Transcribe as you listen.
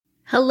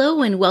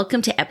Hello and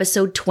welcome to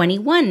episode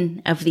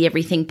 21 of the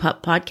Everything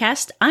Pup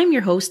podcast. I'm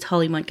your host,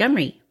 Holly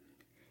Montgomery.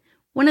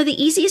 One of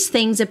the easiest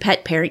things a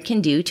pet parent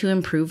can do to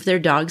improve their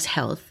dog's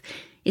health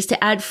is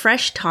to add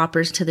fresh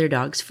toppers to their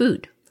dog's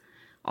food.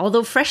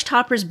 Although fresh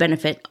toppers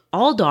benefit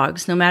all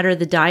dogs, no matter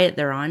the diet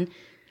they're on,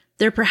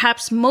 they're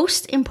perhaps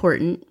most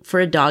important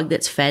for a dog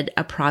that's fed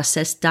a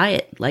processed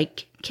diet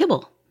like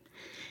kibble.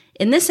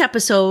 In this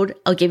episode,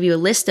 I'll give you a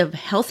list of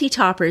healthy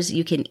toppers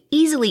you can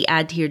easily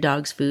add to your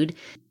dog's food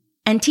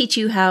and teach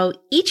you how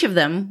each of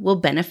them will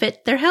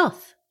benefit their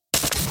health.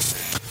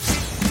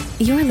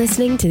 You're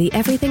listening to the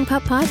Everything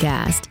Pup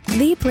Podcast,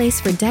 the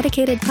place for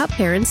dedicated pup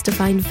parents to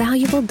find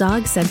valuable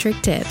dog-centric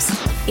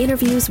tips,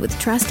 interviews with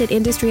trusted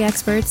industry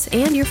experts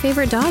and your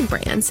favorite dog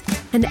brands,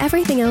 and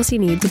everything else you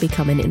need to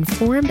become an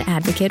informed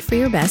advocate for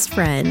your best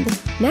friend.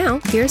 Now,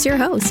 here's your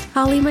host,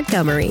 Holly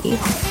Montgomery.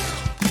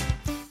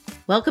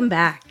 Welcome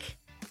back.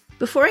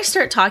 Before I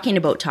start talking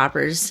about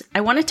toppers,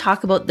 I want to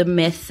talk about the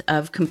myth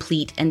of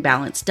complete and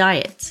balanced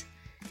diets.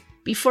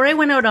 Before I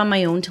went out on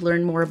my own to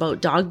learn more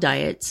about dog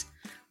diets,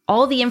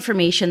 all the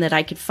information that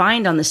I could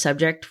find on the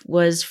subject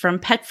was from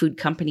pet food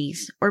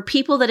companies or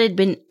people that had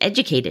been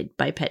educated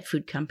by pet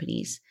food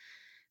companies.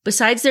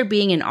 Besides there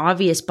being an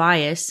obvious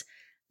bias,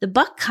 the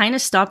buck kind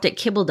of stopped at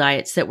kibble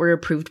diets that were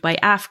approved by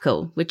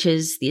AAFCO, which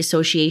is the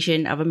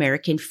Association of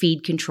American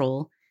Feed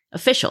Control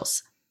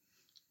Officials.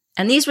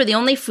 And these were the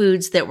only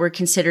foods that were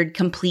considered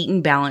complete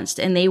and balanced,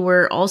 and they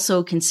were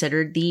also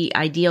considered the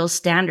ideal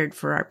standard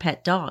for our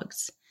pet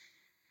dogs.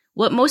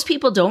 What most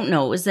people don't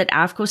know is that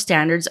AAFCO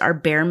standards are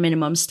bare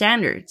minimum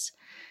standards.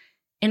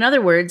 In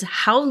other words,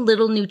 how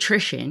little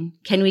nutrition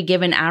can we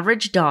give an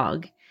average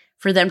dog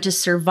for them to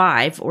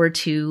survive or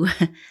to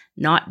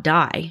not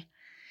die?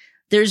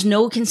 There's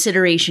no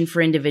consideration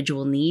for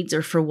individual needs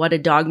or for what a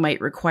dog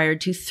might require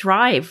to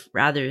thrive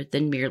rather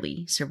than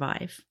merely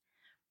survive.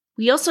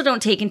 We also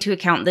don't take into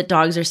account that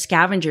dogs are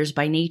scavengers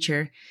by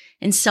nature,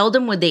 and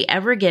seldom would they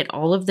ever get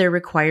all of their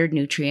required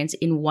nutrients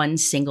in one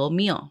single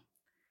meal.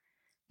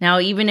 Now,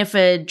 even if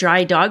a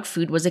dry dog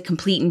food was a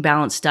complete and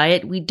balanced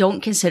diet, we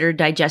don't consider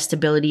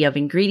digestibility of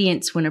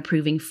ingredients when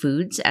approving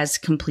foods as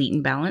complete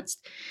and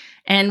balanced.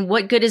 And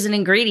what good is an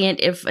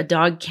ingredient if a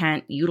dog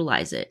can't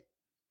utilize it?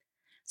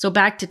 So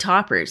back to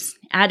toppers.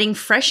 Adding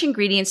fresh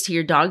ingredients to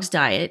your dog's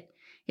diet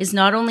is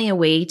not only a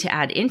way to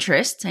add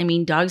interest,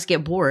 dogs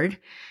get bored,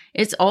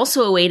 it's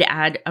also a way to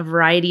add a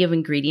variety of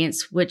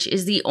ingredients, which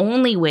is the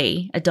only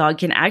way a dog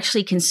can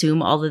actually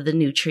consume all of the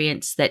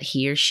nutrients that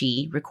he or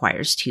she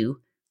requires to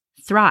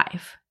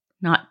thrive,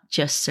 not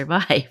just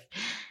survive.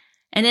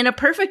 And in a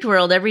perfect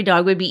world, every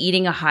dog would be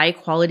eating a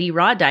high-quality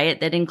raw diet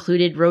that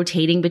included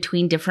rotating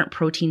between different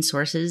protein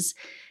sources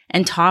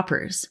and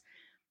toppers.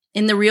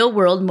 In the real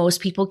world,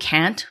 most people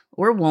can't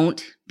or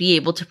won't be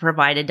able to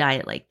provide a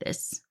diet like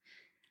this.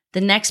 The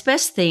next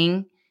best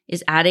thing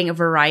is adding a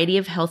variety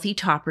of healthy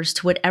toppers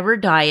to whatever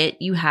diet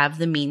you have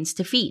the means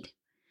to feed.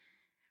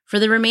 For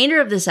the remainder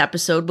of this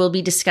episode, we'll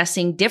be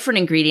discussing different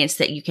ingredients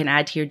that you can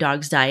add to your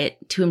dog's diet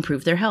to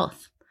improve their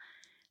health.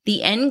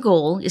 The end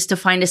goal is to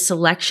find a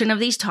selection of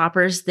these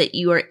toppers that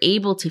you are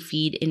able to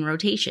feed in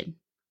rotation.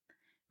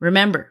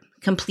 Remember,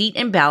 complete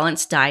and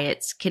balanced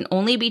diets can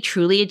only be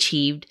truly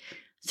achieved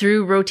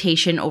through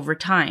rotation over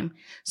time,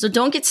 so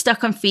don't get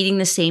stuck on feeding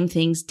the same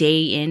things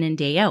day in and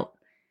day out.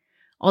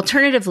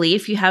 Alternatively,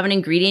 if you have an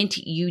ingredient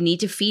you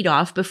need to feed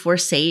off before,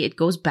 say, it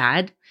goes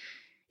bad,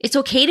 it's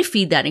okay to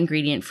feed that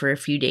ingredient for a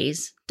few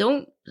days.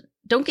 Don't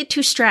get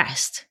too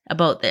stressed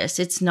about this.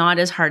 It's not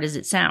as hard as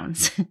it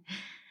sounds.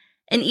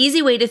 An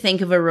easy way to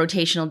think of a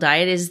rotational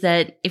diet is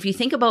that if you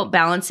think about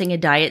balancing a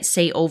diet,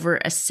 say, over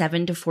a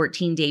 7 to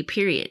 14 day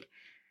period,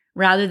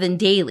 rather than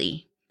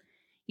daily,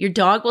 your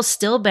dog will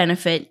still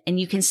benefit and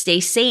you can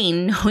stay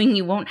sane knowing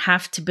you won't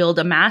have to build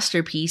a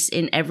masterpiece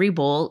in every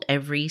bowl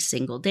every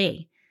single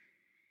day.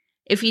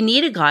 If you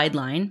need a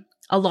guideline,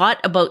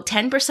 allot about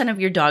 10% of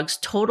your dog's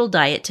total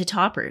diet to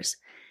toppers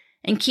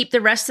and keep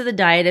the rest of the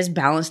diet as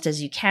balanced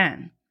as you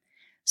can.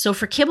 So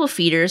for kibble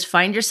feeders,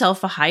 find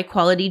yourself a high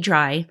quality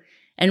dry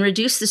and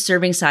reduce the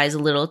serving size a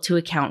little to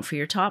account for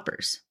your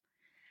toppers.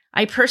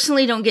 I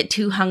personally don't get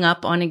too hung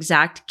up on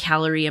exact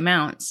calorie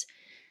amounts.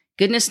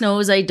 Goodness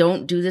knows I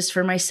don't do this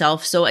for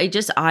myself, so I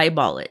just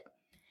eyeball it.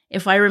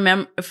 If I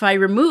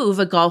remove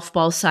a golf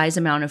ball size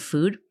amount of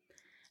food,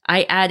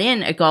 I add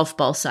in a golf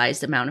ball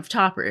sized amount of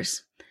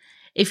toppers.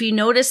 If you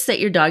notice that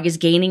your dog is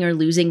gaining or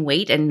losing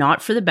weight and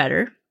not for the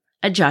better,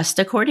 adjust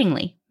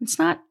accordingly. It's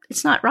not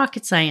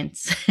rocket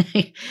science.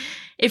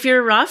 If you're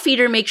a raw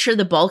feeder, make sure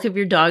the bulk of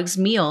your dog's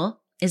meal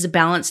is a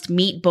balanced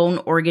meat-bone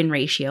organ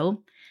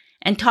ratio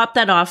and top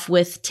that off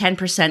with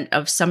 10%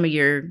 of some of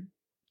your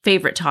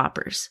favorite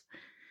toppers.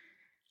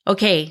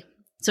 Okay,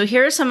 so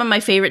here are some of my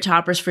favorite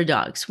toppers for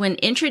dogs. When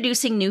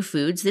introducing new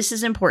foods, this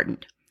is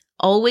important.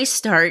 Always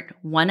start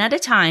one at a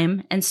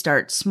time and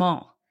start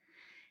small.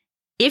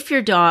 If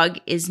your dog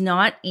is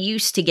not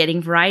used to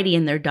getting variety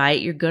in their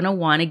diet, you're going to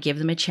want to give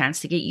them a chance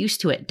to get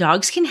used to it.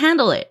 Dogs can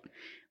handle it,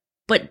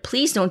 but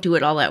please don't do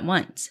it all at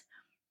once.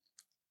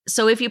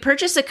 So if you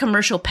purchase a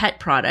commercial pet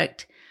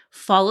product,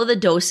 follow the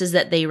doses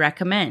that they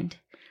recommend.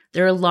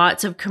 There are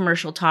lots of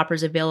commercial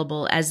toppers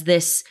available as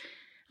this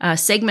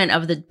segment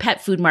of the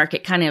pet food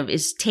market kind of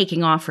is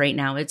taking off right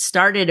now. It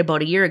started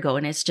about a year ago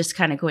and it's just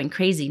kind of going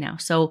crazy now.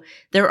 So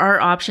there are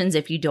options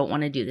if you don't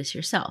want to do this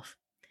yourself.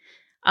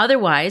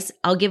 Otherwise,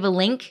 I'll give a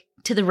link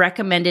to the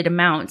recommended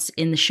amounts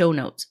in the show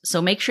notes.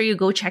 So make sure you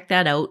go check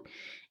that out.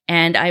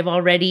 And I've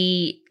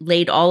already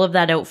laid all of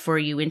that out for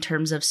you in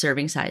terms of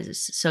serving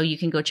sizes. So you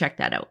can go check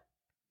that out.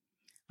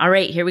 All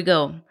right, here we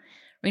go.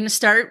 We're going to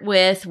start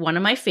with one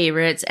of my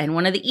favorites and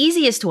one of the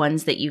easiest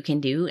ones that you can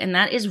do, and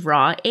that is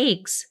raw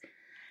eggs.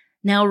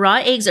 Now, raw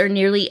eggs are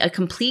nearly a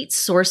complete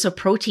source of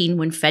protein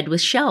when fed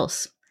with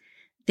shells.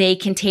 They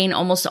contain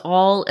almost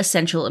all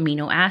essential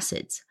amino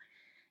acids.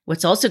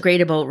 What's also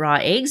great about raw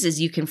eggs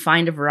is you can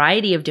find a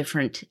variety of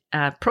different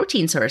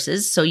protein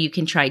sources. So you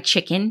can try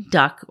chicken,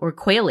 duck, or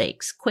quail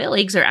eggs. Quail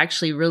eggs are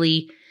actually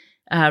really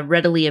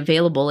readily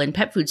available in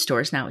pet food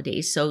stores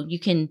nowadays. So you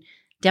can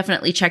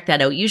definitely check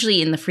that out,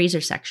 usually in the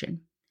freezer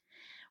section.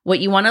 What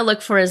you want to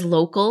look for is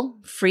local,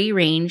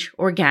 free-range,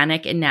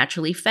 organic, and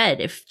naturally fed.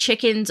 If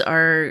chickens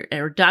or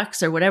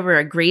ducks or whatever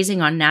are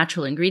grazing on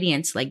natural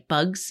ingredients like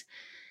bugs,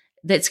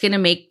 that's going to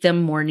make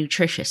them more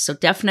nutritious. So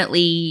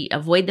definitely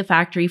avoid the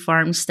factory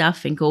farm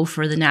stuff and go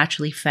for the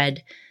naturally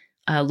fed,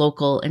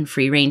 local, and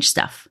free-range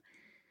stuff.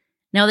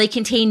 Now, they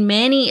contain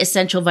many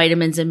essential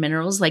vitamins and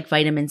minerals like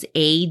vitamins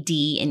A,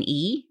 D, and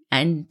E,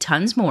 and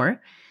tons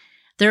more.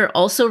 They're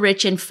also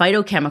rich in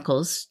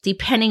phytochemicals,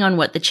 depending on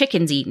what the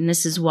chickens eat, and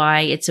this is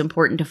why it's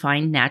important to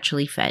find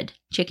naturally fed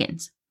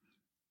chickens.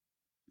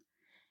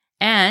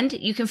 And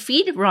you can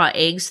feed raw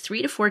eggs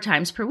 3 to 4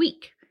 times per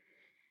week.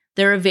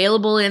 They're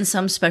available in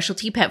some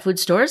specialty pet food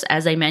stores.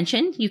 As I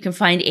mentioned, you can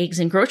find eggs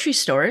in grocery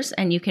stores,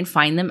 and you can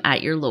find them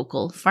at your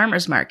local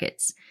farmers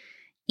markets.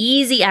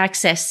 Easy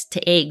access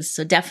to eggs,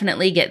 so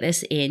definitely get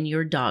this in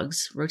your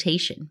dog's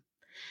rotation.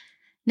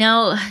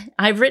 Now,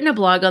 I've written a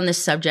blog on this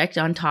subject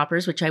on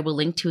toppers, which I will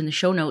link to in the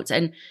show notes.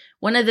 And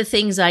one of the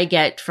things I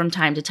get from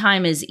time to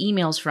time is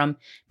emails from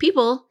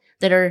people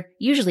that are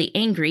usually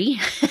angry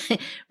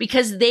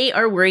because they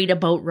are worried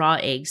about raw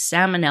eggs,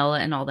 salmonella,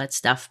 and all that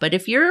stuff. But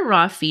if you're a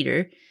raw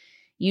feeder,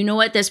 you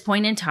know at this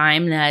point in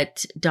time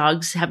that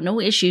dogs have no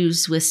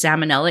issues with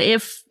salmonella,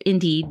 if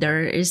indeed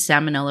there is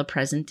salmonella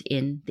present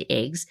in the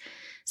eggs.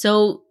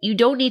 So you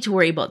don't need to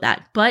worry about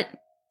that. But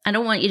I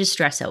don't want you to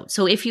stress out.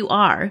 So if you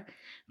are,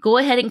 go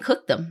ahead and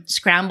cook them,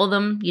 scramble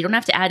them. You don't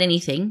have to add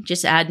anything.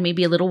 Just add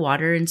maybe a little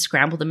water and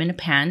scramble them in a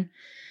pan.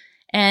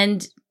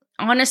 And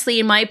honestly,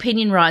 in my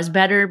opinion, raw is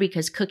better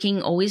because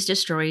cooking always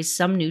destroys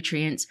some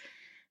nutrients.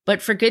 But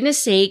for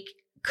goodness sake,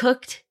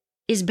 cooked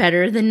is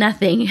better than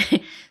nothing.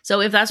 So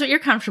if that's what you're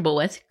comfortable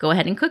with, go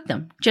ahead and cook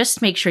them.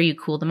 Just make sure you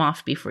cool them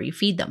off before you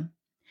feed them.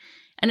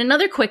 And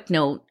another quick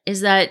note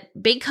is that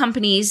big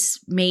companies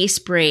may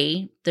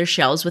spray their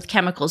shells with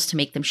chemicals to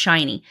make them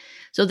shiny.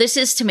 So this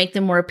is to make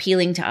them more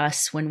appealing to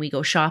us when we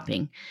go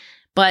shopping.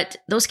 But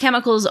those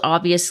chemicals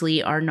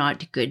obviously are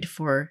not good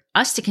for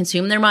us to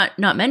consume. They're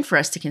not meant for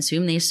us to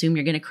consume. They assume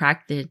you're going to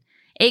crack the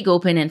egg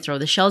open and throw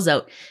the shells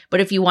out. But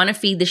if you want to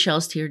feed the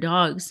shells to your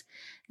dogs,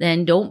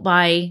 then don't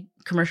buy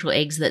commercial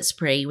eggs that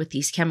spray with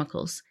these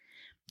chemicals.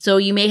 So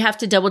you may have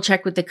to double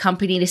check with the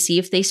company to see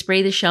if they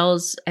spray the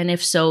shells, and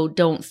if so,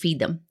 don't feed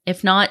them.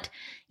 If not,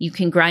 you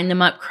can grind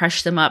them up,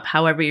 crush them up,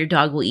 however your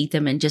dog will eat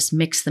them, and just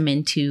mix them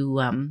into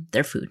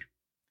their food.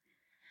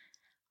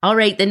 All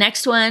right, the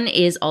next one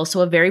is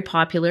also a very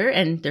popular,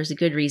 and there's a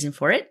good reason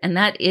for it, and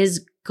that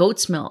is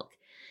goat's milk.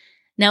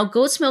 Now,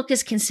 goat's milk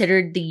is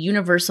considered the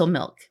universal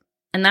milk,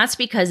 and that's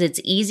because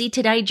it's easy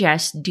to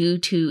digest due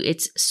to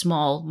its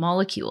small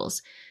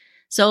molecules.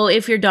 So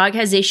if your dog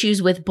has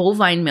issues with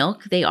bovine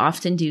milk, they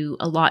often do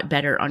a lot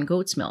better on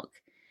goat's milk.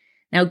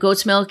 Now,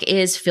 goat's milk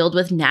is filled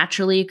with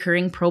naturally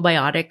occurring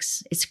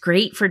probiotics. It's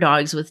great for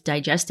dogs with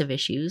digestive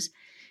issues.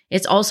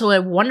 It's also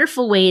a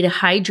wonderful way to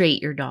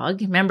hydrate your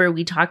dog. Remember,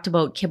 we talked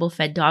about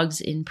kibble-fed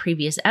dogs in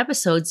previous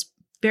episodes,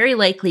 very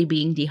likely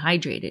being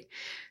dehydrated.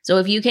 So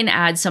if you can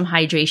add some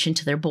hydration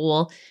to their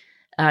bowl,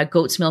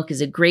 goat's milk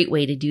is a great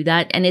way to do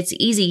that, and it's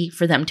easy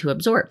for them to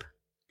absorb.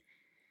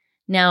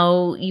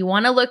 Now, you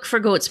want to look for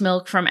goat's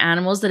milk from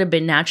animals that have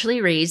been naturally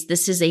raised.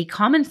 This is a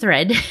common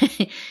thread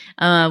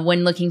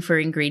when looking for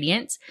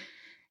ingredients.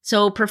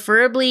 So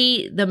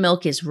preferably the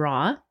milk is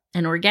raw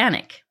and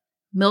organic.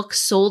 Milk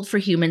sold for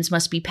humans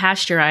must be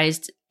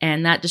pasteurized,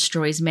 and that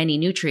destroys many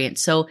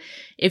nutrients. So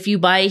if you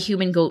buy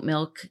human goat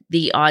milk,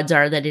 the odds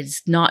are that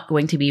it's not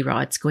going to be raw.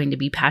 It's going to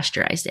be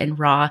pasteurized, and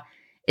raw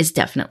is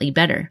definitely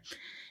better.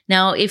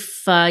 Now,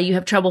 if you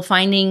have trouble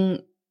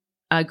finding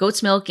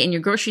goat's milk in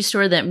your grocery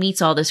store that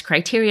meets all this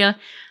criteria,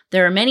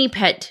 there are many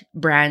pet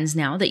brands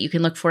now that you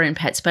can look for in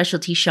pet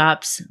specialty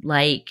shops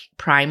like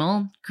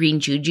Primal, Green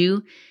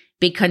Juju,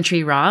 Big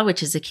Country Raw,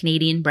 which is a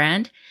Canadian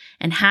brand,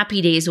 and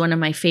Happy Days, one of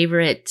my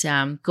favorite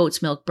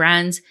goat's milk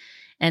brands.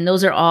 And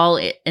those are all,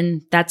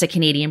 and that's a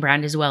Canadian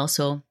brand as well.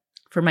 So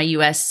for my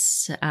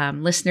US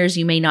listeners,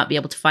 you may not be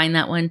able to find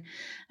that one,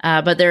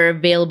 but they're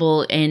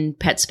available in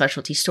pet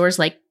specialty stores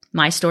like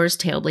My Stores,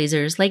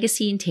 Tailblazers,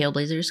 Legacy, and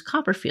Tailblazers,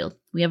 Copperfield.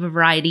 We have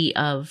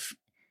a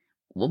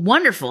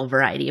wonderful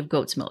variety of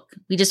goat's milk.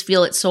 We just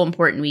feel it's so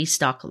important we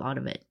stock a lot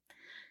of it.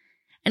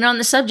 And on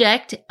the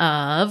subject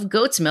of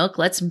goat's milk,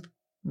 let's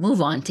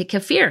move on to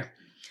kefir.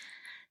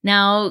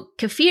 Now,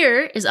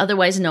 kefir is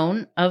otherwise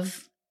known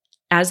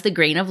as the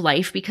grain of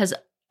life because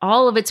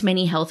all of its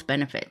many health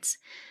benefits.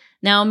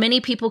 Now,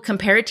 many people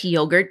compare it to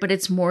yogurt, but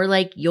it's more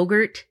like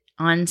yogurt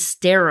on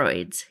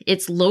steroids.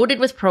 It's loaded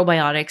with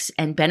probiotics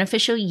and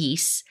beneficial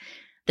yeasts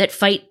that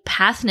fight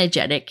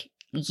pathogenic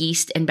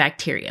yeast and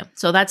bacteria.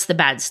 So that's the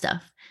bad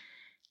stuff.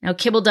 Now,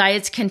 kibble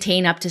diets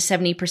contain up to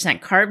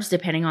 70% carbs,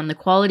 depending on the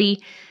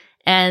quality,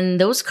 and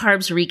those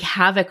carbs wreak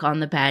havoc on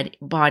the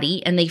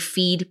body, and they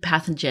feed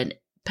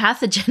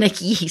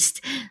pathogenic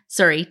yeast.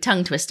 Sorry,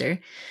 tongue twister.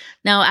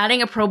 Now,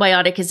 adding a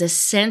probiotic is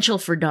essential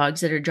for dogs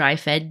that are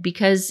dry-fed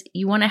because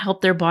you want to help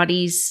their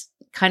bodies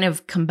kind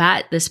of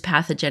combat this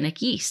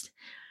pathogenic yeast.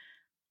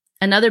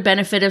 Another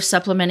benefit of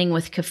supplementing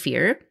with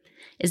kefir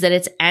is that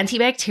it's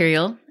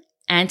antibacterial,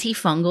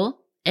 antifungal.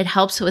 It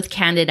helps with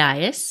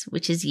candidiasis,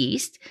 which is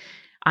yeast,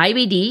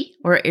 IBD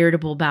or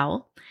irritable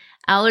bowel,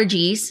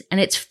 allergies, and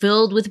it's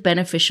filled with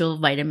beneficial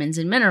vitamins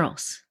and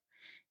minerals.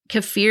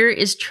 Kefir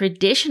is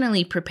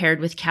traditionally prepared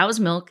with cow's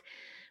milk,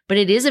 but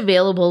it is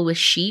available with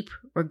sheep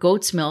or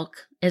goat's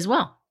milk as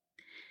well.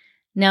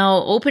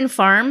 Now, Open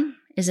Farm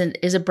is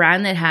a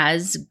brand that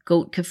has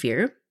goat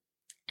kefir,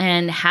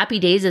 and Happy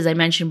Days, as I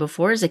mentioned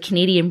before, is a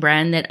Canadian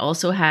brand that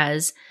also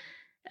has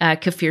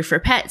kefir for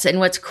pets. And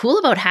what's cool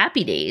about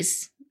Happy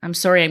Days, I'm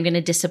sorry, I'm going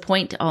to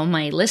disappoint all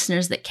my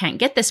listeners that can't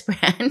get this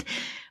brand,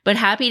 but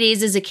Happy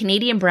Days is a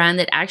Canadian brand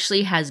that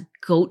actually has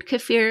goat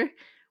kefir,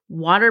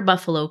 water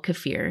buffalo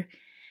kefir,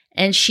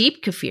 and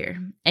sheep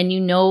kefir. And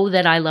you know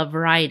that I love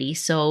variety,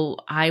 so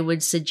I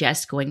would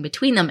suggest going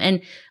between them.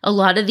 And a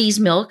lot of these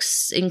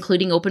milks,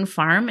 including Open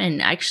Farm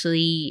and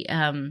actually,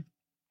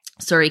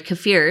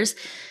 kefirs,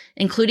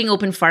 including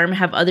Open Farm,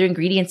 have other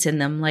ingredients in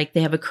them. Like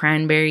they have a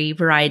cranberry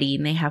variety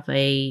and they have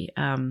a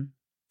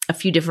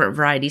few different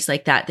varieties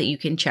like that you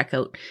can check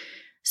out.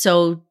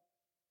 So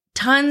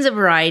tons of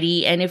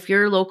variety. And if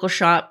your local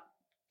shop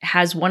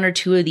has one or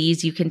two of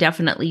these, you can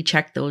definitely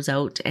check those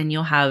out and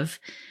you'll have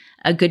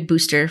a good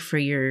booster for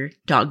your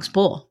dog's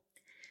bowl.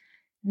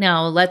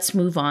 Now let's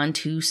move on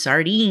to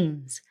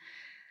sardines.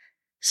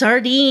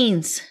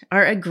 Sardines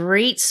are a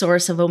great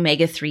source of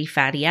omega-3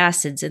 fatty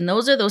acids, and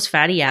those are those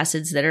fatty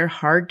acids that are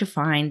hard to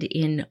find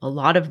in a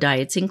lot of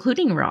diets,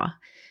 including raw.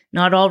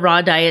 Not all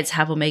raw diets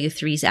have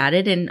omega-3s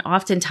added, and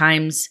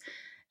oftentimes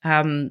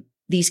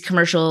these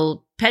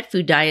commercial pet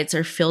food diets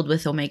are filled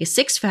with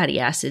omega-6 fatty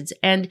acids,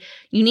 and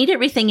you need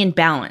everything in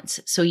balance.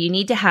 So you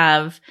need to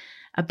have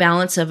a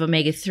balance of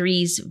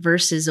omega-3s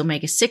versus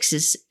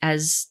omega-6s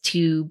as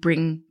to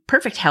bring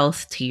perfect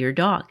health to your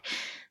dog.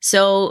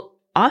 So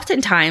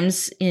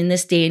oftentimes in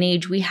this day and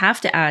age, we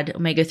have to add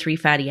omega-3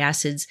 fatty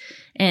acids,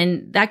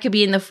 and that could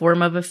be in the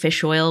form of a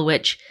fish oil,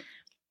 which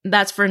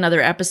that's for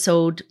another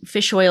episode.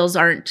 Fish oils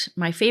aren't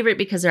my favorite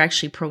because they're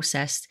actually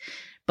processed.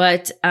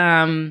 But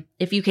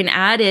if you can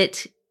add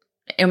it,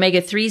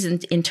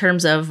 omega-3s in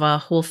terms of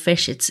whole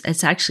fish,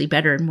 it's actually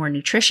better and more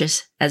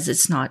nutritious as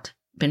it's not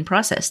been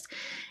processed.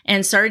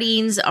 And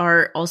sardines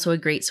are also a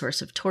great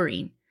source of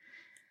taurine.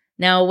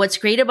 Now, what's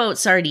great about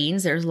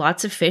sardines, there's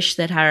lots of fish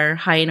that are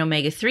high in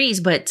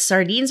omega-3s, but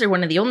sardines are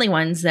one of the only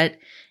ones that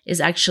is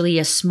actually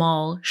a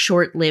small,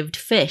 short-lived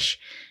fish.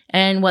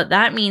 And what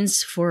that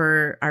means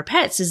for our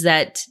pets is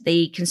that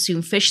they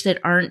consume fish that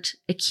aren't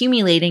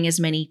accumulating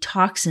as many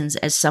toxins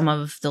as some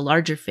of the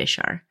larger fish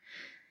are.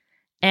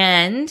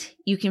 And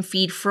you can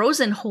feed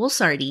frozen whole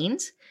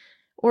sardines,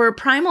 or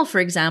Primal,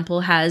 for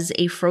example, has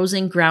a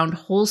frozen ground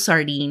whole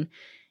sardine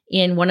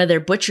in one of their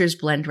Butcher's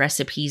Blend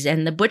recipes.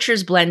 And the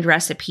Butcher's Blend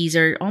recipes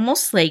are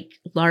almost like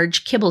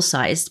large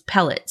kibble-sized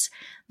pellets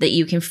that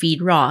you can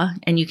feed raw,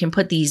 and you can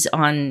put these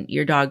on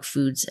your dog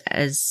foods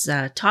as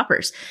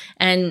toppers.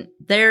 And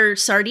their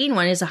sardine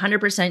one is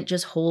 100%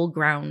 just whole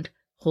ground,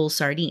 whole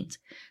sardines.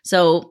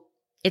 So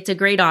it's a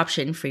great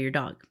option for your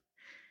dog.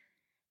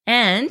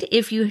 And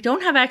if you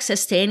don't have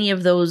access to any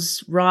of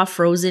those raw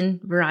frozen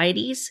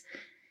varieties,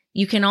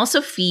 you can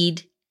also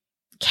feed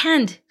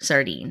canned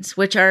sardines,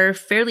 which are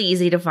fairly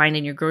easy to find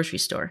in your grocery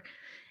store.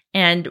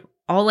 And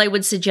all I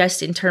would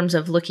suggest in terms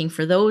of looking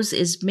for those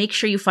is make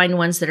sure you find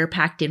ones that are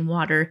packed in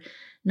water,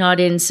 not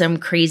in some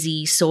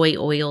crazy soy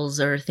oils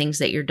or things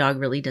that your dog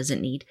really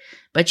doesn't need.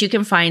 But you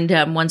can find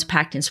ones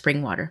packed in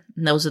spring water,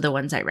 and those are the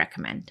ones I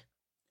recommend.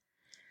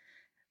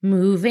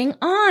 Moving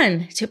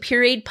on to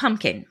pureed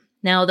pumpkin.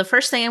 Now, the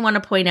first thing I want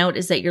to point out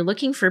is that you're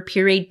looking for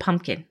pureed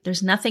pumpkin.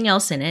 There's nothing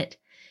else in it.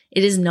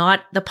 It is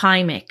not the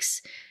pie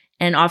mix.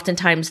 And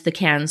oftentimes the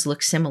cans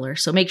look similar.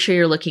 So make sure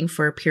you're looking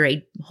for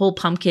pureed whole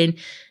pumpkin,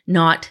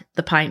 not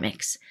the pie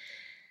mix.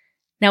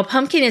 Now,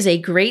 pumpkin is a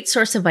great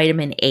source of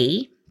vitamin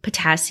A,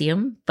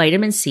 potassium,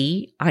 vitamin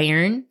C,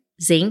 iron,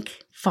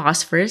 zinc,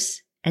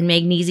 phosphorus, and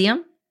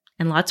magnesium,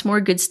 and lots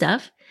more good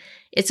stuff.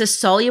 It's a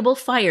soluble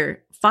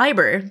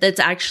fiber that's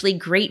actually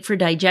great for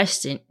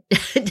digestion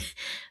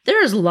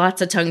There's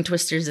lots of tongue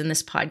twisters in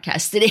this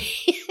podcast today.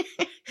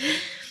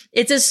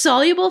 It's a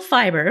soluble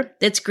fiber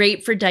that's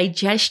great for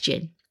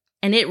digestion,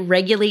 and it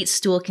regulates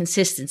stool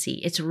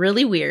consistency. It's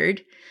really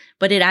weird,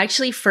 but it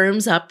actually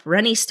firms up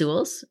runny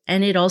stools,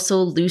 and it also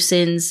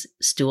loosens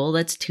stool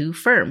that's too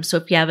firm. So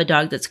if you have a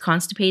dog that's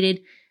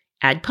constipated,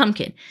 add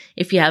pumpkin.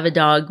 If you have a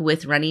dog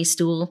with runny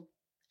stool,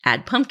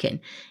 add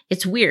pumpkin.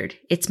 It's weird.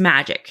 It's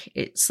magic.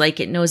 It's like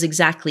it knows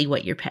exactly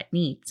what your pet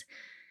needs.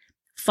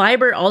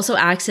 Fiber also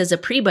acts as a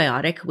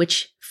prebiotic,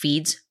 which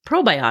feeds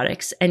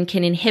probiotics and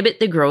can inhibit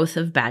the growth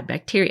of bad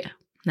bacteria.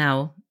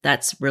 Now,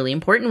 that's really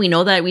important. We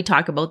know that. We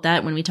talk about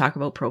that when we talk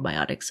about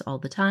probiotics all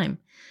the time.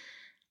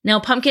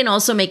 Now, pumpkin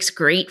also makes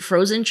great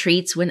frozen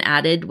treats when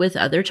added with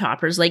other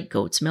toppers like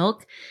goat's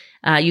milk.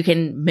 You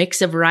can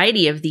mix a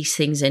variety of these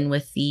things in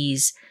with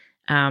these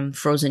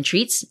frozen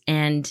treats,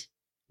 and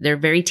they're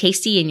very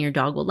tasty and your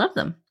dog will love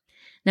them.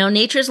 Now,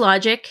 Nature's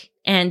Logic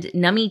and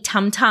Nummy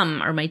Tum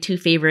Tum are my two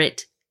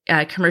favorite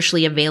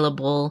commercially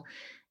available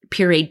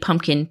pureed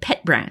pumpkin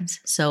pet brands.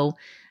 So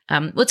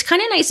what's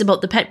kind of nice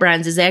about the pet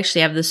brands is they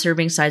actually have the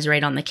serving size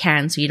right on the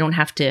can, so you don't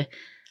have to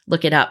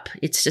look it up.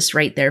 It's just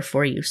right there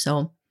for you.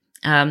 So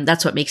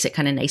that's what makes it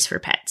kind of nice for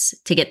pets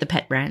to get the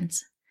pet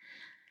brands.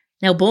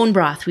 Now, bone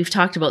broth, we've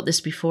talked about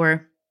this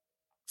before.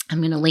 I'm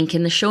going to link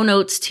in the show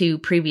notes to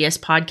previous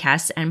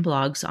podcasts and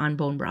blogs on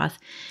bone broth.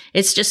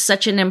 It's just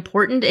such an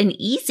important and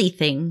easy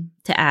thing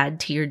to add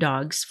to your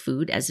dog's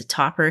food as a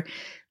topper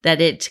that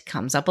it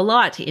comes up a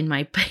lot in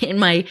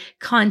my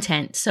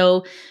content.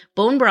 So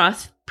bone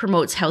broth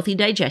promotes healthy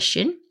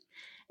digestion.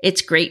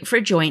 It's great for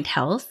joint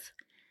health.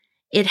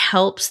 It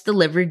helps the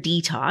liver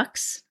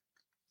detox.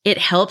 It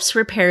helps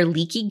repair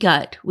leaky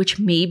gut, which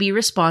may be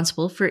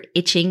responsible for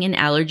itching and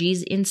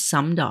allergies in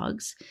some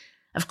dogs.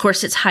 Of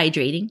course, it's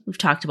hydrating. We've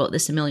talked about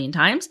this a million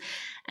times.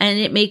 And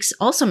it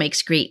also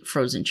makes great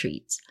frozen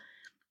treats.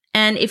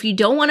 And if you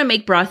don't want to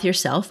make broth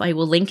yourself, I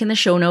will link in the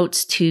show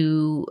notes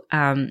to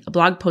a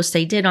blog post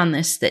I did on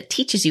this that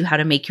teaches you how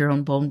to make your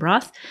own bone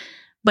broth.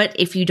 But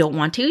if you don't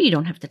want to, you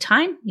don't have the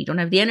time, you don't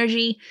have the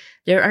energy,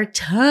 there are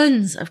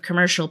tons of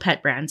commercial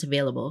pet brands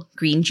available.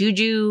 Green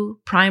Juju,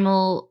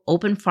 Primal,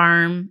 Open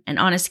Farm, and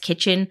Honest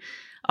Kitchen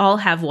all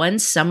have one.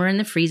 Some are in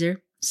the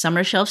freezer, some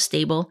are shelf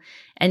stable,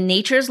 and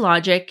Nature's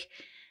Logic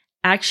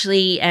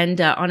and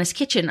Honest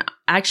Kitchen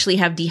actually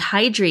have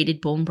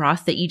dehydrated bone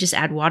broth that you just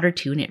add water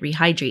to and it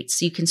rehydrates.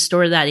 So you can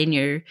store that in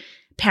your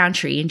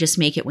pantry and just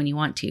make it when you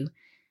want to.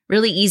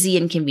 Really easy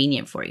and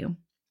convenient for you.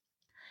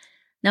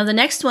 Now, the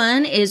next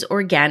one is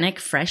organic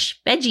fresh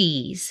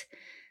veggies.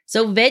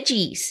 So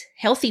veggies,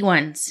 healthy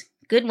ones,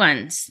 good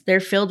ones.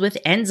 They're filled with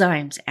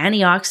enzymes,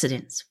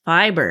 antioxidants,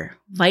 fiber,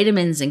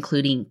 vitamins,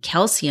 including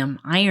calcium,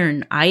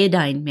 iron,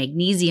 iodine,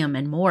 magnesium,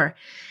 and more.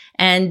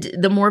 And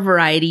the more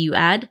variety you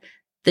add,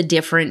 the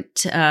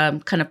different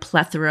kind of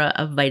plethora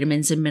of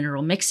vitamins and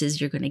mineral mixes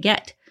you're going to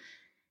get.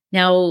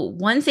 Now,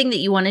 one thing that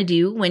you want to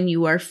do when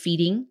you are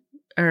feeding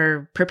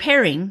or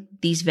preparing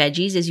these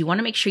veggies is you want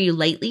to make sure you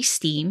lightly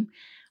steam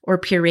or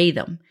puree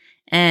them.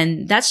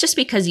 And that's just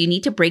because you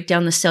need to break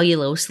down the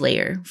cellulose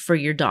layer for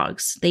your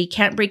dogs. They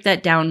can't break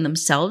that down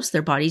themselves.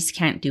 Their bodies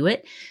can't do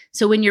it.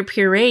 So when you're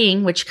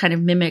pureeing, which kind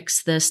of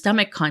mimics the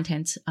stomach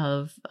contents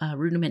of a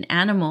ruminant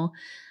animal,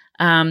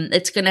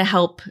 it's going to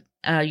help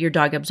your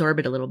dog absorb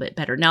it a little bit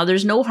better. Now,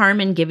 there's no harm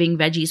in giving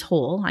veggies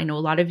whole. I know a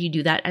lot of you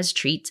do that as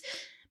treats,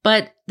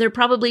 but they're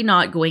probably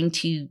not going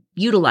to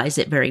utilize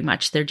it very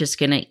much. They're just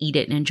going to eat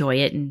it and enjoy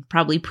it and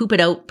probably poop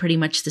it out pretty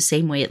much the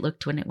same way it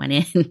looked when it went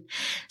in.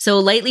 So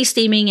lightly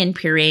steaming and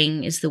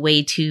pureeing is the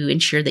way to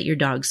ensure that your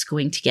dog's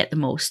going to get the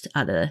most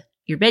out of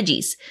your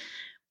veggies.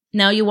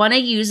 Now, you want to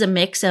use a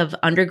mix of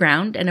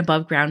underground and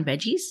above ground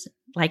veggies.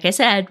 Like I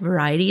said,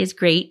 variety is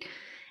great.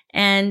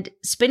 And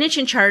spinach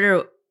and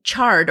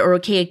chard are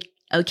okay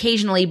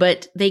occasionally,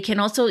 but they can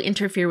also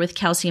interfere with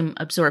calcium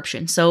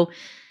absorption. So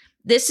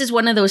this is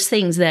one of those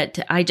things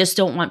that I just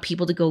don't want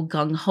people to go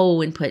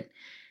gung-ho and put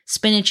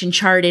spinach and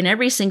chard in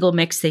every single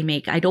mix they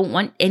make. I don't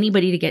want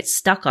anybody to get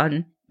stuck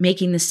on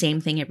making the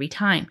same thing every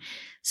time.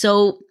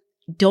 So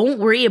don't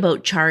worry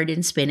about chard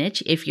and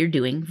spinach if you're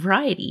doing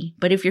variety.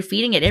 But if you're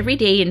feeding it every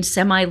day in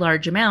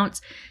semi-large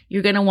amounts,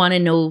 you're going to want to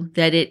know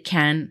that it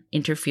can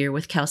interfere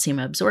with calcium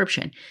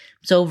absorption.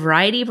 So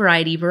variety.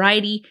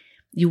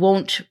 You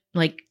won't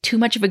like too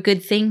much of a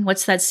good thing.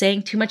 What's that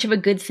saying? Too much of a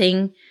good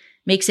thing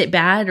makes it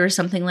bad or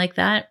something like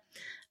that.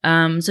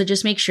 So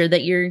just make sure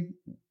that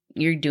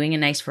you're doing a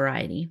nice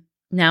variety.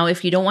 Now,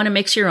 if you don't want to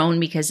mix your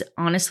own, because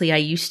honestly, I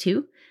used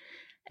to,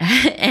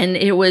 and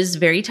it was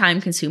very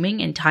time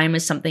consuming, and time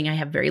is something I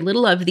have very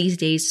little of these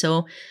days.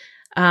 So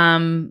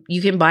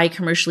you can buy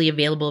commercially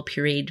available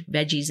pureed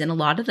veggies, and a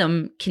lot of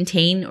them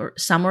contain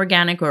some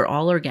organic or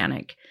all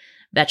organic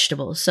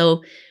vegetables.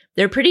 So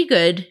they're pretty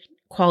good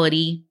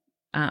quality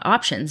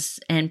options.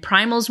 And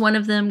Primal's one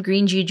of them.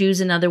 Green Juju's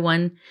another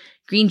one.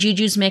 Green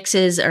Juju's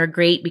mixes are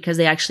great because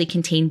they actually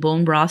contain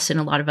bone broths and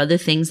a lot of other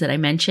things that I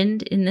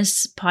mentioned in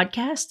this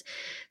podcast.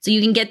 So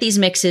you can get these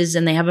mixes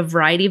and they have a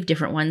variety of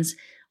different ones.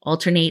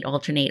 Alternate.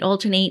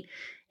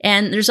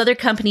 And there's other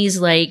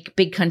companies like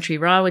Big Country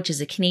Raw, which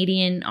is a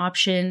Canadian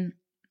option,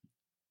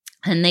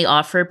 and they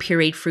offer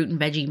pureed fruit and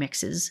veggie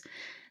mixes.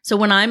 So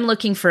when I'm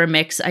looking for a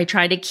mix, I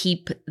try to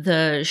keep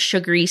the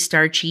sugary,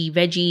 starchy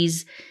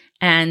veggies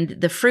and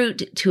the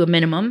fruit to a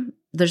minimum.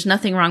 There's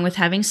nothing wrong with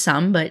having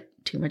some, but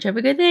too much of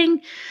a good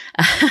thing.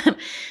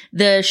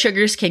 The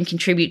sugars can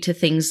contribute to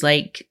things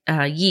like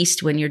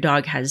yeast when your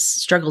dog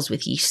struggles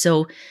with yeast.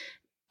 So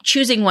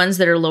choosing ones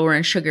that are lower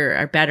in sugar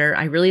are better.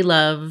 I really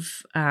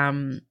love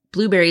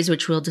blueberries,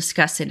 which we'll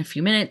discuss in a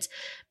few minutes,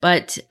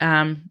 but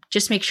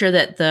just make sure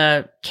that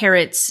the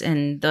carrots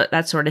and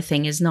that sort of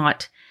thing is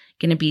not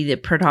going to be the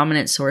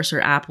predominant source,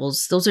 or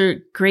apples. Those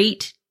are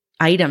great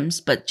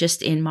items, but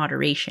just in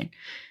moderation.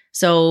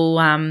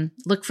 So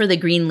look for the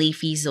green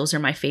leafies. Those are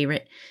my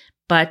favorite,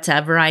 but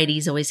variety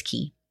is always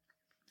key,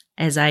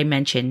 as I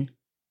mentioned,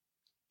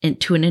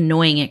 to an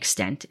annoying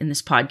extent in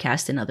this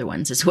podcast and other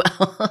ones as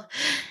well.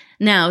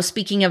 Now,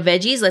 speaking of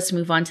veggies, let's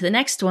move on to the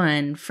next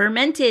one,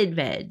 fermented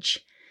veg.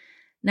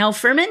 Now,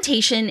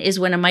 fermentation is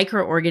when a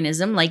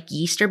microorganism like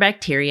yeast or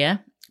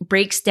bacteria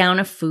breaks down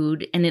a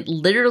food and it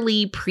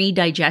literally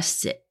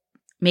pre-digests it,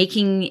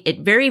 making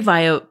it very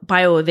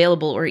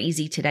bioavailable or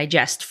easy to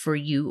digest for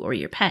you or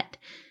your pet.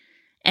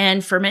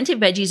 And fermented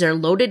veggies are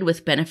loaded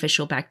with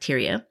beneficial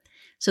bacteria,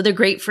 so they're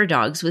great for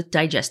dogs with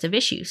digestive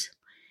issues.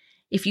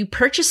 If you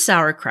purchase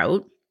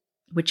sauerkraut,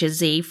 which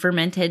is a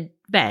fermented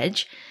veg,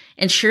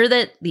 ensure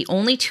that the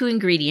only 2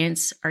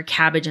 ingredients are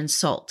cabbage and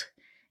salt,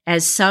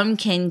 as some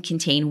can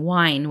contain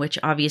wine, which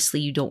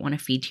obviously you don't want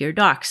to feed to your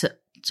dog.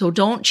 So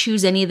don't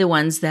choose any of the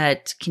ones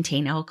that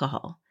contain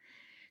alcohol.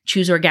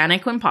 Choose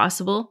organic when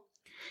possible.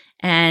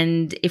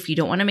 And if you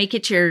don't want to make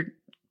it to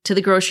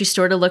the grocery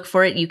store to look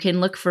for it, you can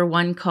look for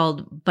one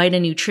called Vita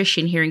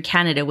Nutrition here in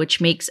Canada,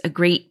 which makes a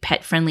great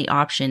pet-friendly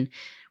option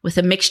with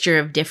a mixture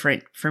of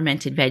different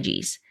fermented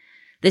veggies.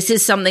 This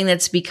is something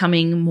that's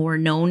becoming more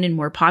known and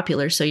more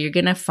popular, so you're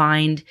going to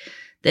find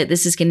that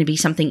this is going to be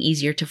something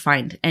easier to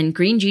find. And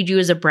Green Juju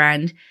is a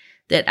brand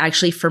that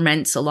actually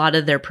ferments a lot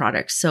of their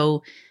products,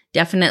 so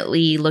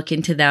definitely look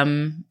into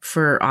them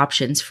for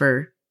options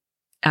for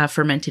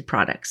fermented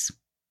products.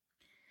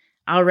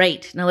 All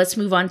right, now let's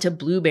move on to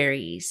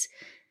blueberries.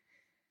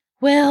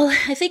 Well,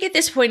 I think at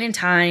this point in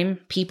time,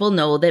 people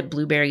know that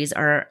blueberries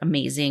are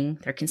amazing.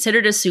 They're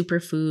considered a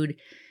superfood.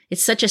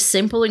 It's such a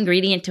simple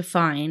ingredient to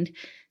find.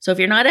 So if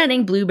you're not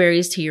adding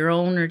blueberries to your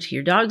own or to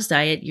your dog's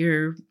diet,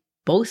 you're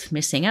both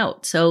missing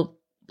out. So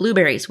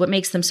blueberries, what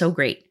makes them so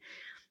great?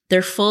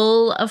 They're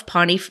full of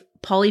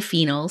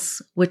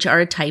polyphenols, which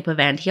are a type of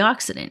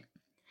antioxidant.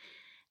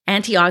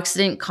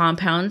 Antioxidant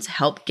compounds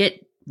help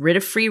get rid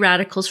of free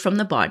radicals from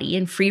the body,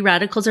 and free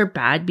radicals are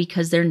bad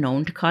because they're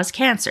known to cause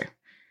cancer.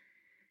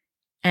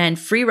 And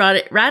free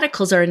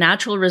radicals are a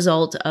natural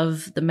result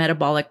of the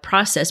metabolic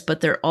process,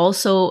 but they're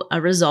also a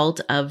result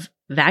of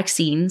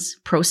vaccines,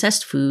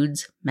 processed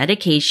foods,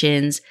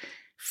 medications,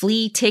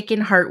 flea, tick,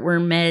 and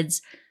heartworm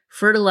meds,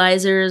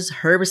 fertilizers,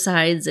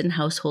 herbicides, and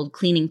household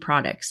cleaning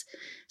products.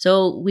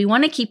 So we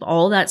want to keep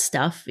all that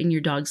stuff in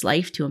your dog's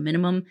life to a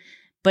minimum,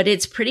 but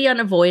it's pretty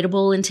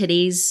unavoidable in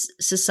today's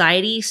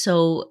society.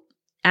 So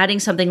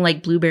adding something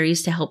like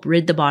blueberries to help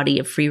rid the body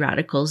of free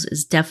radicals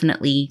is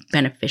definitely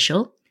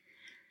beneficial.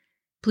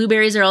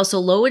 Blueberries are also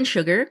low in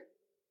sugar,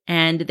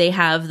 and they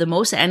have the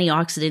most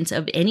antioxidants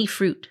of any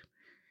fruit.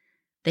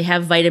 They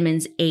have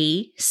vitamins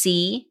A,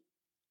 C,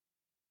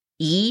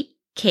 E,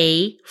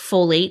 K,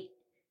 folate,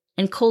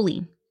 and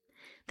choline.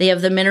 They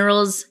have the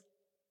minerals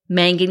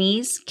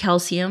manganese,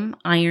 calcium,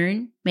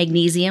 iron,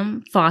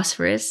 magnesium,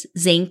 phosphorus,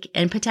 zinc,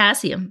 and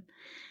potassium.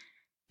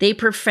 They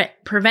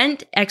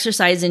prevent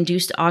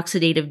exercise-induced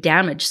oxidative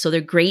damage, so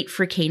they're great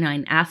for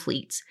canine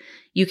athletes.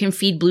 You can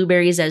feed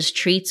blueberries as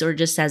treats or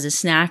just as a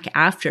snack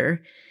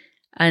after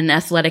an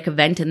athletic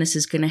event, and this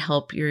is going to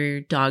help your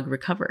dog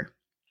recover.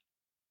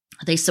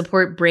 They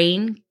support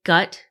brain,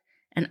 gut,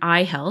 and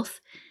eye health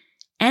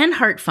and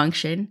heart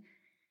function,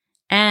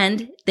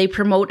 and they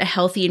promote a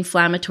healthy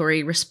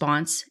inflammatory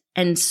response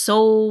and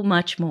so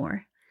much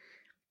more.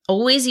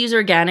 Always use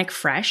organic,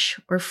 fresh,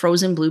 or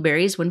frozen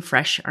blueberries when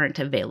fresh aren't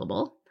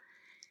available.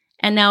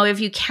 And now if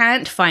you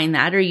can't find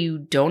that, or you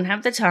don't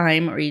have the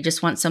time, or you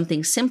just want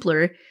something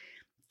simpler,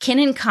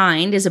 Kin +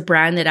 Kind is a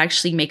brand that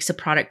actually makes a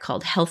product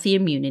called Healthy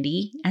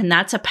Immunity, and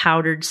that's a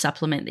powdered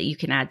supplement that you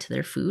can add to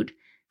their food,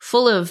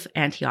 full of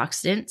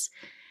antioxidants.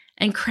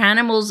 And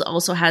Cranimals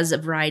also has a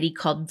variety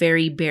called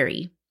Very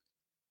Berry,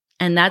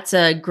 and that's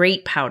a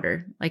great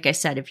powder, like I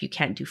said, if you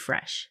can't do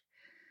fresh.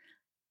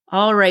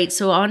 All right,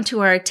 so on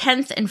to our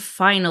 10th and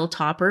final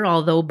topper,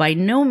 although by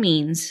no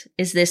means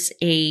is this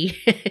an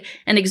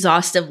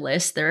exhaustive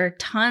list. There are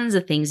tons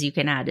of things you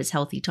can add as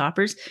healthy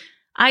toppers.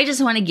 I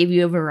just want to give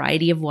you a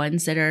variety of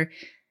ones that are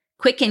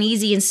quick and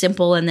easy and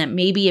simple, and that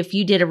maybe if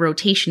you did a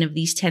rotation of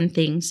these 10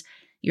 things,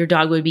 your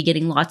dog would be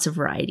getting lots of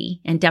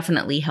variety and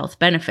definitely health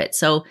benefits.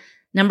 So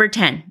number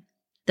 10,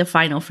 the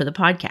final for the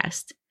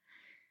podcast,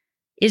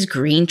 is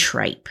green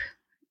tripe.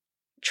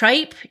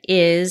 Tripe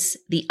is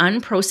the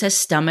unprocessed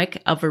stomach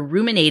of a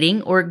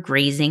ruminating or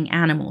grazing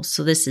animal.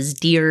 So this is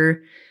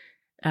deer,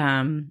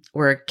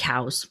 or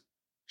cows.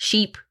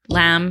 Sheep,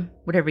 lamb,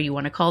 whatever you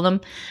want to call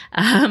them.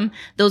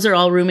 Those are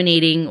all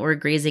ruminating or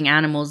grazing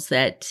animals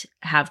that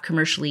have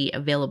commercially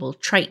available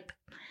tripe.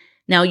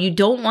 Now, you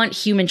don't want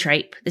human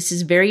tripe. This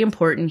is very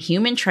important.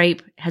 Human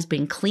tripe has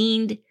been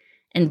cleaned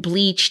and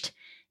bleached,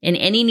 and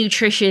any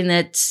nutrition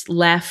that's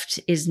left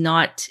is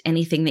not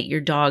anything that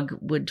your dog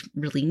would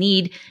really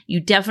need.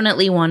 You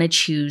definitely want to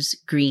choose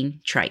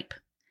green tripe.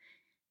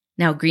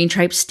 Now, green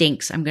tripe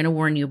stinks. I'm going to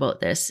warn you about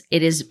this.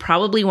 It is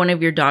probably one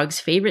of your dog's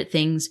favorite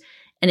things,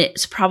 and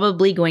it's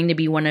probably going to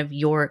be one of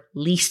your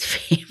least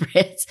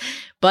favorites,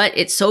 but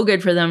it's so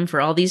good for them for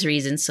all these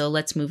reasons. So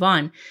let's move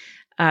on.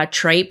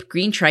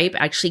 Green tripe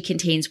actually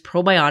contains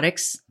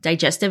probiotics,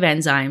 digestive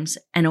enzymes,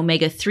 and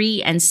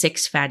omega-3 and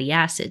 6 fatty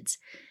acids.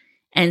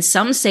 And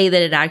some say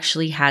that it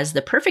actually has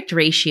the perfect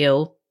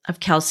ratio of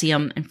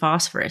calcium and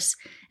phosphorus,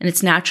 and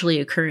it's naturally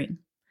occurring.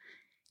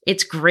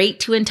 It's great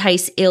to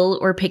entice ill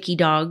or picky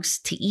dogs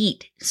to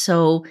eat.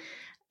 So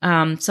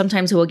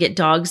sometimes we'll get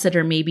dogs that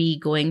are maybe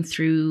going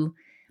through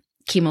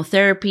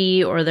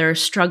chemotherapy or they're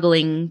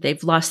struggling,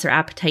 they've lost their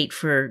appetite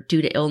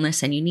due to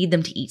illness, and you need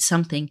them to eat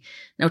something.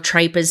 Now,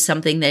 tripe is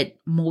something that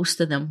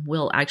most of them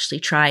will actually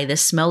try. The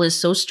smell is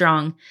so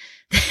strong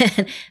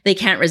that they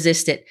can't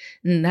resist it.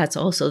 And that's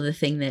also the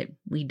thing that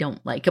we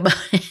don't like about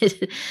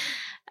it.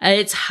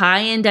 It's high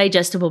in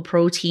digestible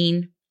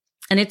protein,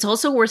 and it's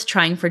also worth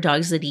trying for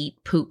dogs that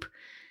eat poop,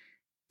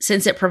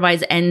 since it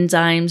provides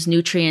enzymes,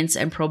 nutrients,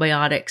 and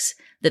probiotics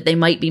that they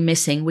might be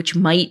missing, which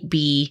might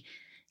be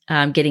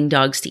getting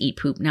dogs to eat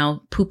poop.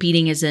 Now, poop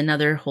eating is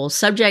another whole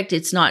subject.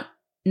 It's not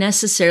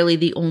necessarily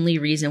the only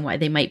reason why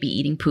they might be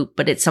eating poop,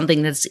 but it's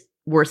something that's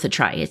worth a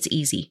try. It's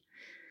easy.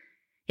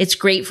 It's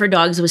great for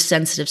dogs with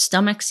sensitive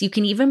stomachs. You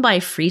can even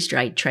buy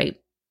freeze-dried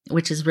tripe,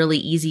 which is really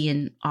easy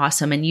and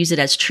awesome, and use it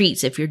as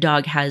treats if your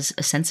dog has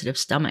a sensitive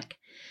stomach.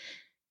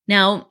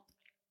 Now,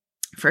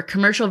 for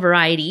commercial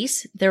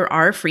varieties, there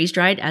are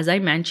freeze-dried, as I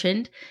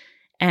mentioned,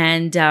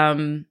 and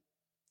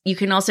you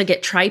can also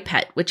get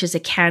Tri-Pet, which is a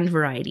canned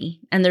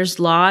variety. And there's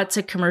lots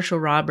of commercial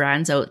raw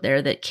brands out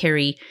there that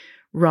carry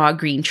raw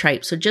green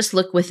tripe. So just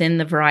look within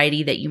the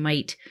variety that you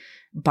might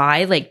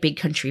buy, like Big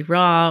Country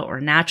Raw or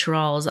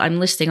Naturals. I'm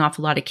listing off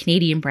a lot of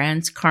Canadian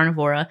brands,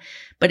 Carnivora,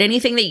 but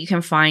anything that you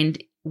can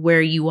find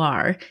where you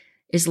are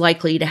is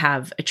likely to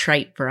have a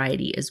tripe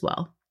variety as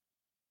well.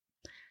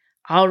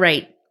 All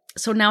right.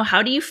 So now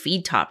how do you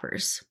feed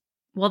toppers?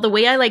 Well, the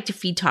way I like to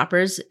feed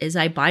toppers is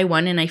I buy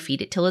one and I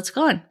feed it till it's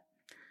gone.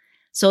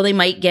 So they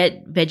might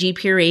get veggie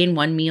puree in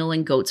one meal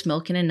and goat's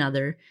milk in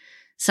another.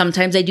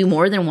 Sometimes I do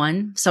more than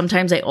one.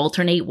 Sometimes I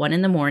alternate one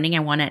in the morning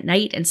and one at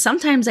night. And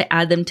sometimes I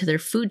add them to their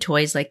food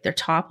toys like their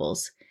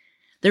topples.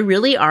 There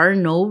really are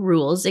no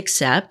rules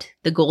except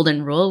the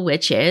golden rule,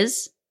 which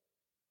is,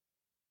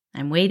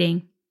 I'm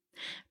waiting,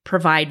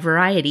 provide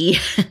variety.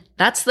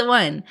 That's the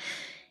one.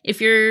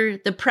 If you're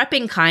the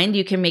prepping kind,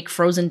 you can make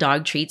frozen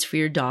dog treats for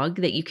your dog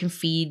that you can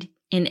feed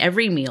in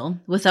every meal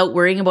without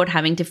worrying about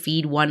having to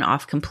feed one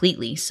off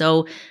completely.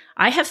 So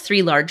I have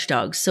 3 large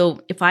dogs.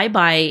 So if I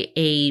buy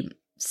a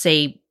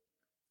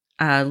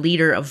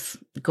liter of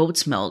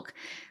goat's milk,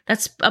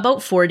 that's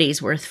about 4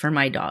 days worth for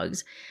my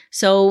dogs.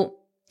 So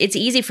it's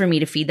easy for me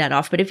to feed that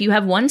off. But if you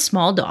have one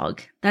small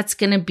dog, it's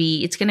going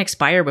to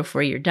expire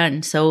before you're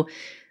done. So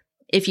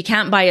if you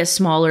can't buy a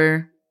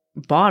smaller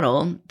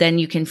bottle, then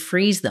you can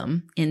freeze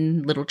them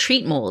in little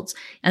treat molds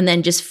and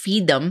then just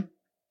feed them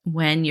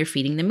when you're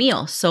feeding the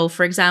meal. So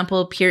for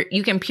example,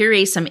 you can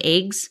puree some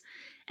eggs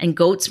and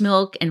goat's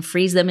milk and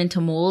freeze them into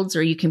molds,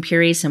 or you can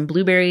puree some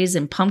blueberries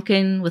and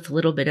pumpkin with a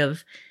little bit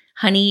of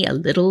honey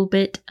and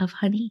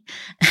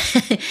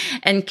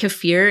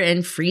kefir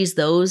and freeze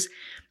those.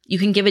 You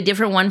can give a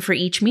different one for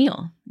each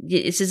meal.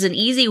 This is an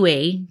easy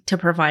way to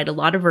provide a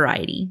lot of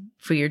variety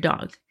for your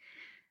dog.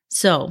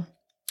 So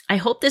I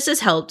hope this has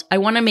helped. I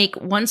want to make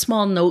one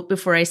small note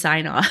before I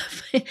sign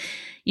off.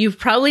 You've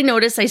probably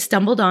noticed I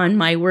stumbled on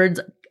my words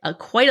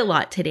quite a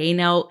lot today.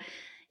 Now,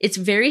 it's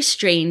very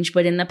strange,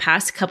 but in the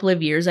past couple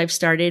of years, I've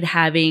started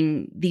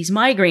having these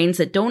migraines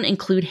that don't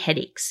include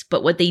headaches.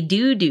 But what they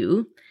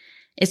do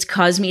is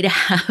cause me to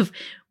have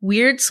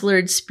weird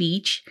slurred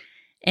speech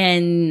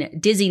and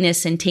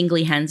dizziness and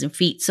tingly hands and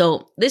feet.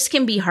 So this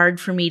can be hard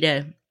for me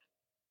to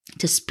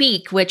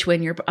speak, which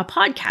when you're a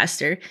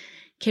podcaster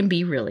can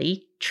be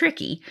really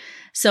tricky.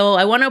 So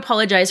I want to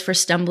apologize for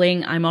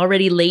stumbling. I'm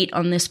already late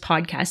on this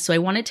podcast, so I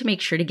wanted to make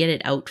sure to get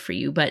it out for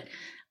you. But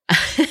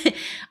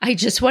I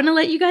just want to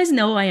let you guys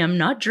know I am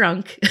not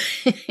drunk,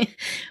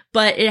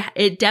 but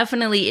it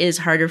definitely is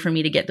harder for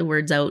me to get the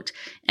words out,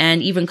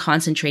 and even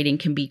concentrating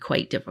can be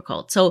quite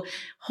difficult. So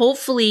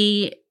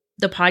hopefully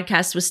the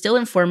podcast was still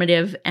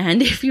informative.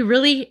 And if you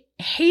really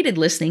hated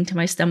listening to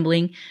my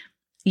stumbling,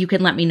 you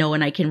can let me know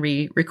and I can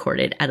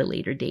re-record it at a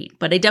later date.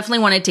 But I definitely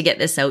wanted to get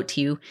this out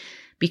to you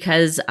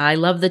because I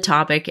love the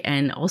topic,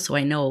 and also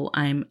I know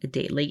I'm a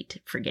day late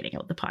for getting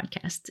out the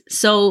podcast.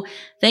 So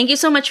thank you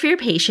so much for your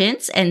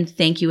patience, and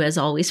thank you as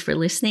always for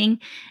listening,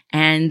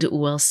 and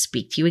we'll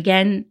speak to you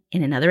again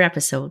in another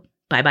episode.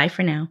 Bye-bye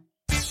for now.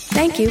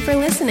 Thank you for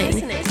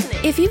listening.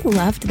 If you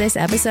loved this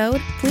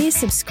episode, please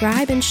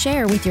subscribe and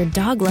share with your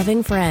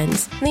dog-loving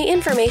friends. The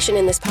information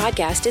in this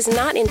podcast is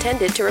not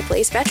intended to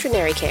replace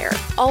veterinary care.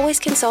 Always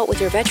consult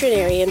with your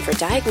veterinarian for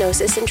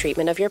diagnosis and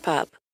treatment of your pup.